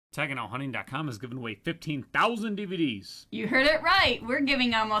TaggingOutHunting.com is giving away 15,000 DVDs. You heard it right. We're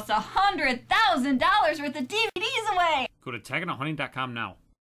giving almost $100,000 worth of DVDs away. Go to TaggingOutHunting.com now.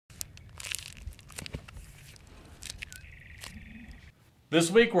 This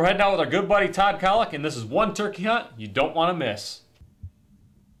week we're heading out with our good buddy Todd Collick, and this is one turkey hunt you don't want to miss.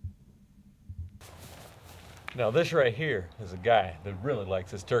 Now this right here is a guy that really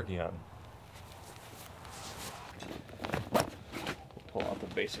likes his turkey hunting. Pull out the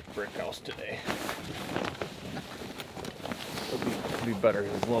basic brick house today. It'll be better.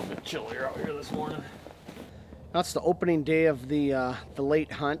 It's a little bit chillier out here this morning. That's the opening day of the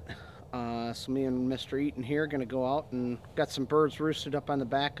late hunt. So me and Mr. Eaton here are going to go out and got some birds roosted up on the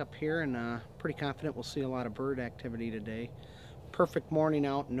back up here, and pretty confident we'll see a lot of bird activity today. Perfect morning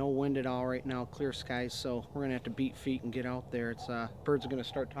out, no wind at all right now, clear skies, so we're going to have to beat feet and get out there. It's birds are going to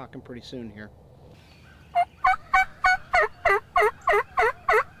start talking pretty soon here.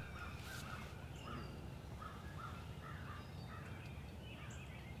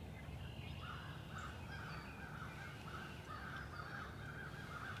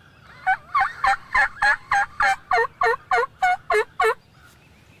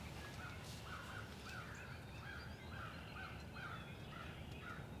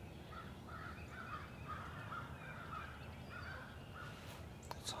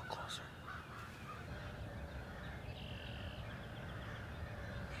 It's all closer.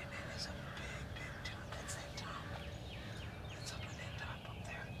 And it is a big tune. That's that top. That's up on that top up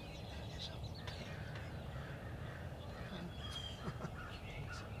there. That is a big.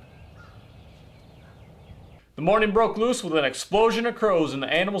 The morning broke loose with an explosion of crows, and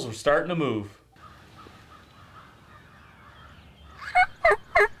the animals were starting to move.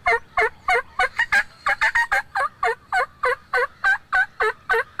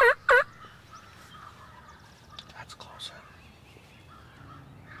 That's closer.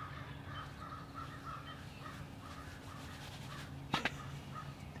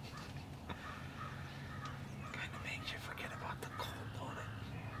 Kind of makes you forget about the cold, don't it?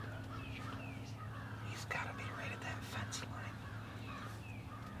 He's got to be right at that fence line.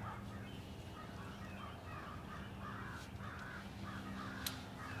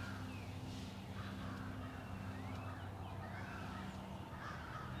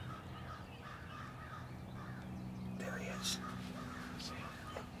 There he is.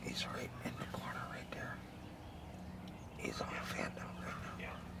 He's right in the corner right there. He's on a fan down right now.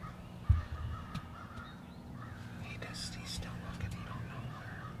 Yeah. He's still looking. He don't know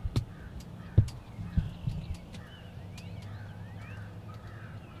where.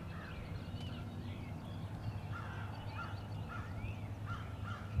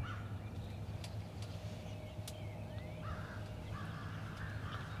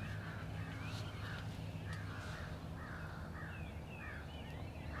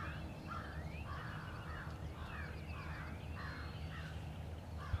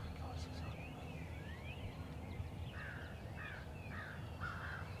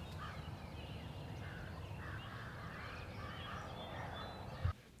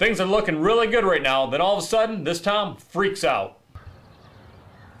 Things are looking really good right now, then all of a sudden, this Tom freaks out.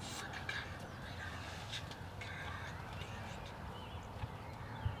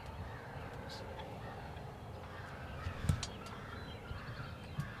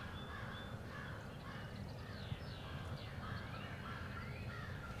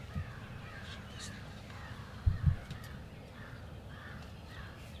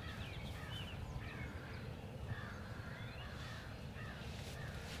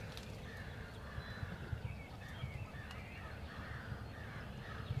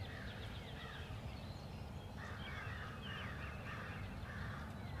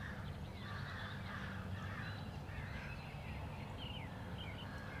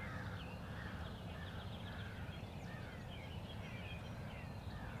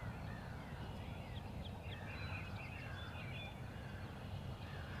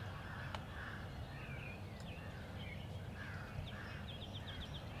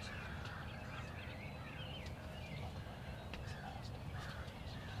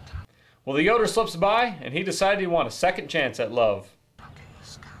 Well, the Yoder slips by, and he decided he wanted a second chance at love. Okay,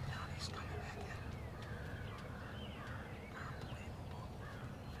 he's calm down. He's coming back in. Unbelievable.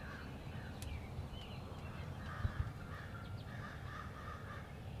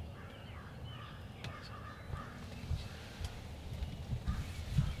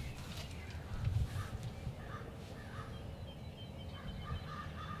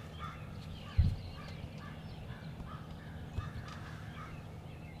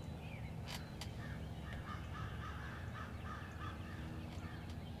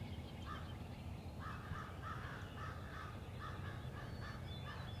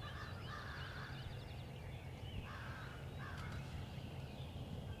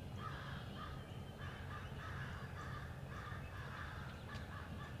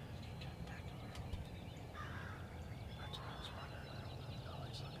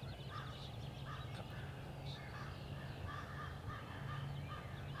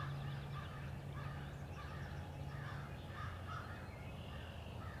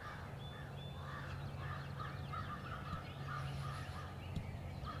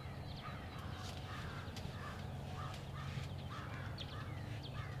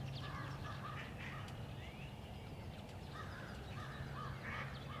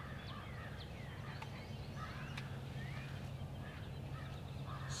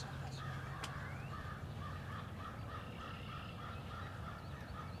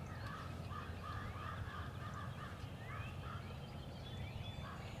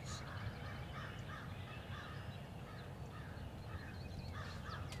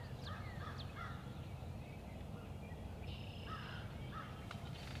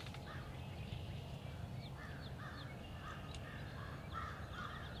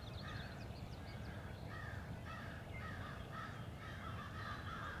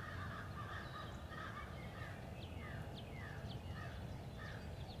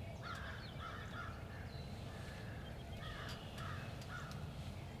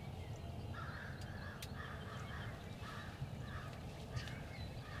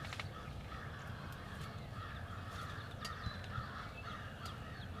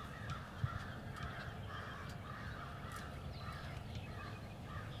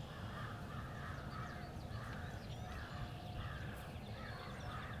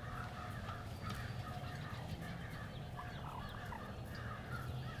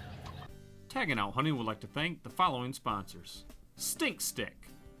 Tagging Out Hunting would like to thank the following sponsors. Stink Stick,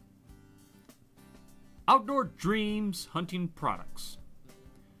 Outdoor Dreams Hunting Products,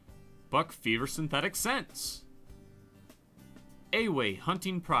 Buck Fever Synthetic Scents, A-Way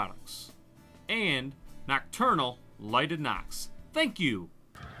Hunting Products, and Nocturnal Lighted Knox. Thank you!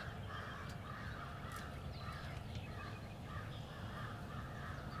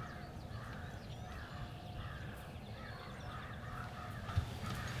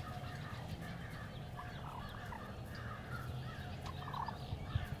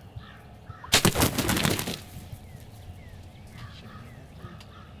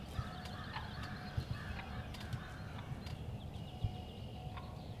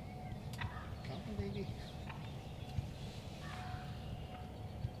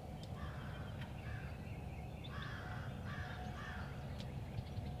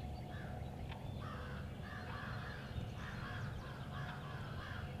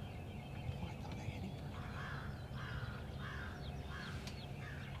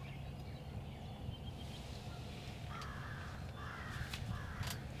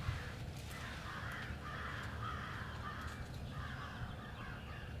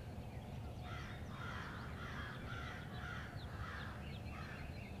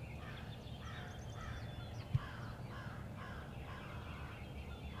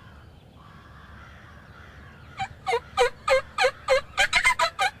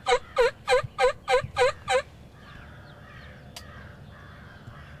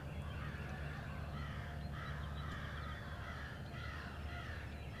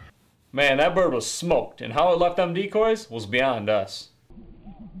 Man, that bird was smoked, and how it left them decoys was beyond us.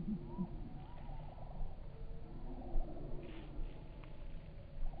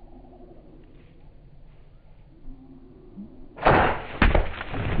 I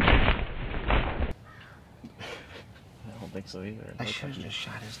don't think so either. I should have just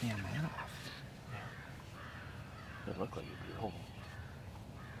shot his damn head off. It looked like you'd be rolling.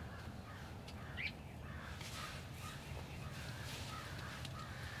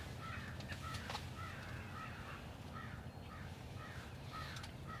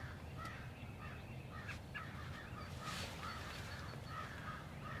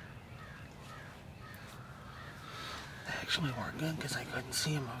 Actually weren't good because I couldn't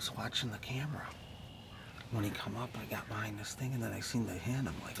see him. I was watching the camera. When he come up, I got behind this thing and then I seen the hand.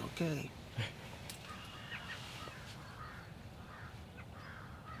 I'm like, okay.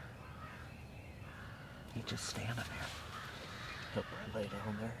 He just standing there. He'll probably lay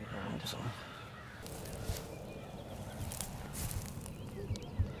down there. I hope so.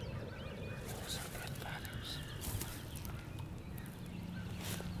 Those are good feathers.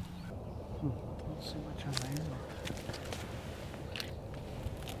 Don't see much on there.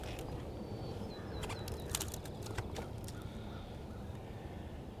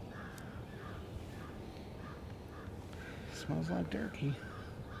 Smells like turkey.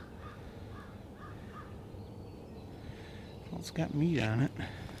 Well, it's got meat on it.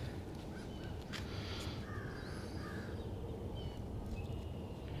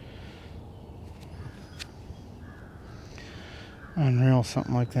 Unreal,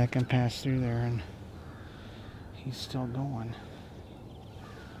 something like that can pass through there and he's still going.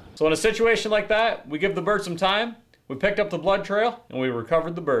 So in a situation like that, we give the bird some time, we picked up the blood trail, and we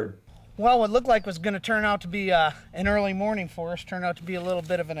recovered the bird. Well, what looked like was going to turn out to be an early morning for us turned out to be a little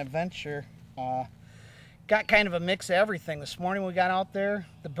bit of an adventure. Got kind of a mix of everything. This morning we got out there.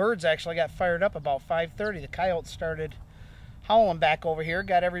 The birds actually got fired up about 5:30. The coyotes started howling back over here,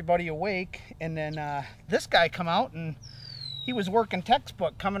 got everybody awake, and then this guy come out and he was working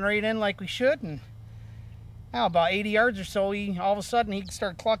textbook, coming right in like we should, and now about 80 yards or so, all of a sudden he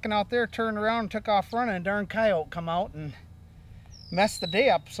started clucking out there, turned around and took off running. A darn coyote come out and messed the day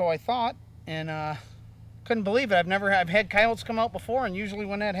up, so I thought, and couldn't believe it. I've had coyotes come out before, and usually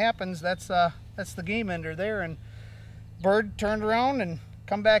when that happens, that's the game ender there. And bird turned around and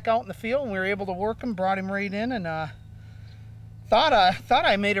come back out in the field, and we were able to work him, brought him right in, and thought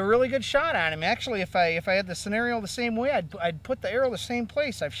I made a really good shot on him. Actually, if I had the scenario the same way, I'd put the arrow the same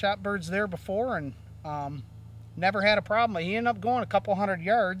place. I've shot birds there before and never had a problem. He ended up going a couple hundred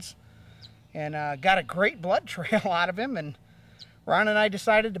yards and got a great blood trail out of him, and Ron and I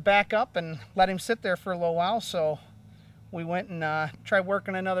decided to back up and let him sit there for a little while, so we went and tried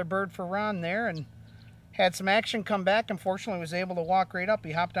working another bird for Ron there and had some action come back. Unfortunately, was able to walk right up.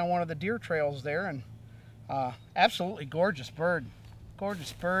 He hopped on one of the deer trails there, and absolutely gorgeous bird.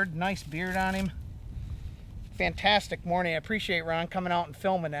 Gorgeous bird, nice beard on him. Fantastic morning. I appreciate Ron coming out and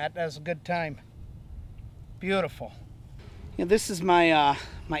filming that. That was a good time. Beautiful. Yeah, this is my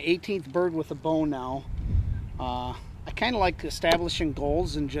my 18th bird with a bow now. I kind of like establishing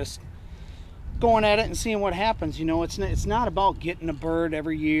goals and just going at it and seeing what happens. You know, it's not about getting a bird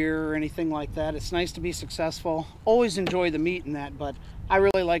every year or anything like that. It's nice to be successful. Always enjoy the meat in that, but I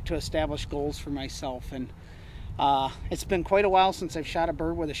really like to establish goals for myself. And it's been quite a while since I've shot a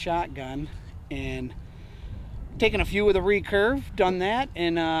bird with a shotgun, and taken a few with a recurve, done that,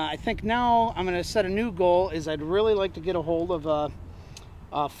 and I think now I'm going to set a new goal. Is I'd really like to get a hold of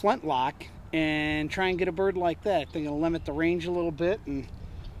a flintlock and try and get a bird like that. I think it'll limit the range a little bit, and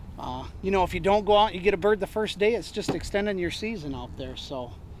you know, if you don't go out and you get a bird the first day, it's just extending your season out there.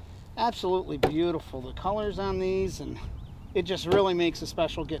 So absolutely beautiful, the colors on these, and it just really makes it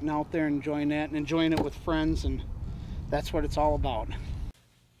special getting out there and enjoying that, and enjoying it with friends, and that's what it's all about.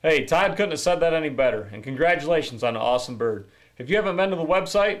 Hey, Todd couldn't have said that any better, and congratulations on an awesome bird. If you haven't been to the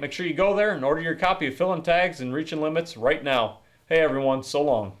website, make sure you go there and order your copy of Filling Tags and Reaching Limits right now. Hey everyone, so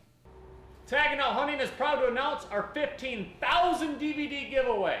long. Tagging Out Hunting is proud to announce our 15,000 DVD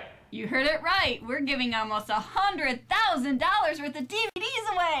giveaway. You heard it right. We're giving almost $100,000 worth of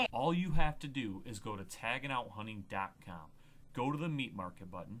DVDs away. All you have to do is go to taggingouthunting.com. Go to the Meat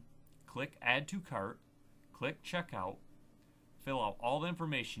Market button, click Add to Cart, click Checkout, fill out all the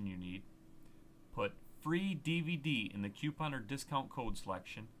information you need, put free DVD in the coupon or discount code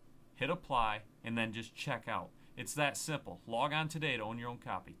selection, hit apply, and then just check out. It's that simple. Log on today to own your own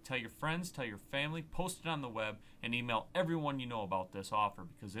copy. Tell your friends, tell your family, post it on the web, and email everyone you know about this offer,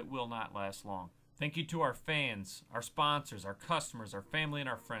 because it will not last long. Thank you to our fans, our sponsors, our customers, our family, and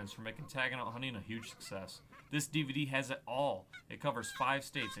our friends for making Tagging Out Hunting a huge success. This DVD has it all. It covers 5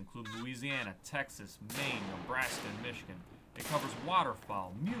 states, including Louisiana, Texas, Maine, Nebraska, and Michigan. It covers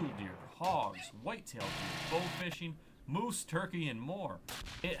waterfowl, mule deer, hogs, whitetail deer, bow fishing, moose, turkey, and more.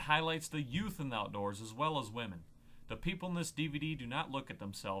 It highlights the youth in the outdoors as well as women. The people in this DVD do not look at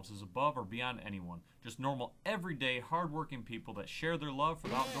themselves as above or beyond anyone, just normal, everyday, hard-working people that share their love for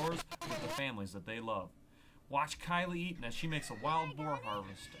the outdoors with the families that they love. Watch Kylie Eaton as she makes a wild boar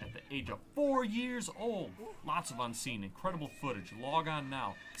harvest at the age of 4 years old. Lots of unseen, incredible footage. Log on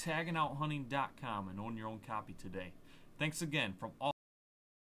now, taggingouthunting.com, and own your own copy today. Thanks again from all